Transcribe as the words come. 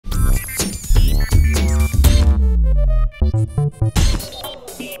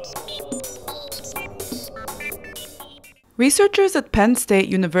Researchers at Penn State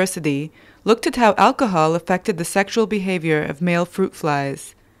University looked at how alcohol affected the sexual behavior of male fruit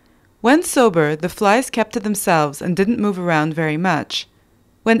flies. When sober, the flies kept to themselves and didn't move around very much.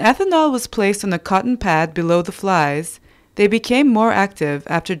 When ethanol was placed on a cotton pad below the flies, they became more active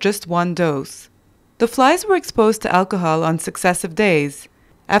after just one dose. The flies were exposed to alcohol on successive days.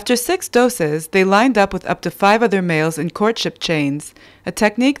 After 6 doses, they lined up with up to 5 other males in courtship chains, a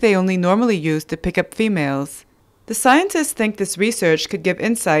technique they only normally use to pick up females. The scientists think this research could give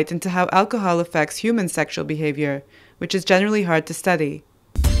insight into how alcohol affects human sexual behavior, which is generally hard to study.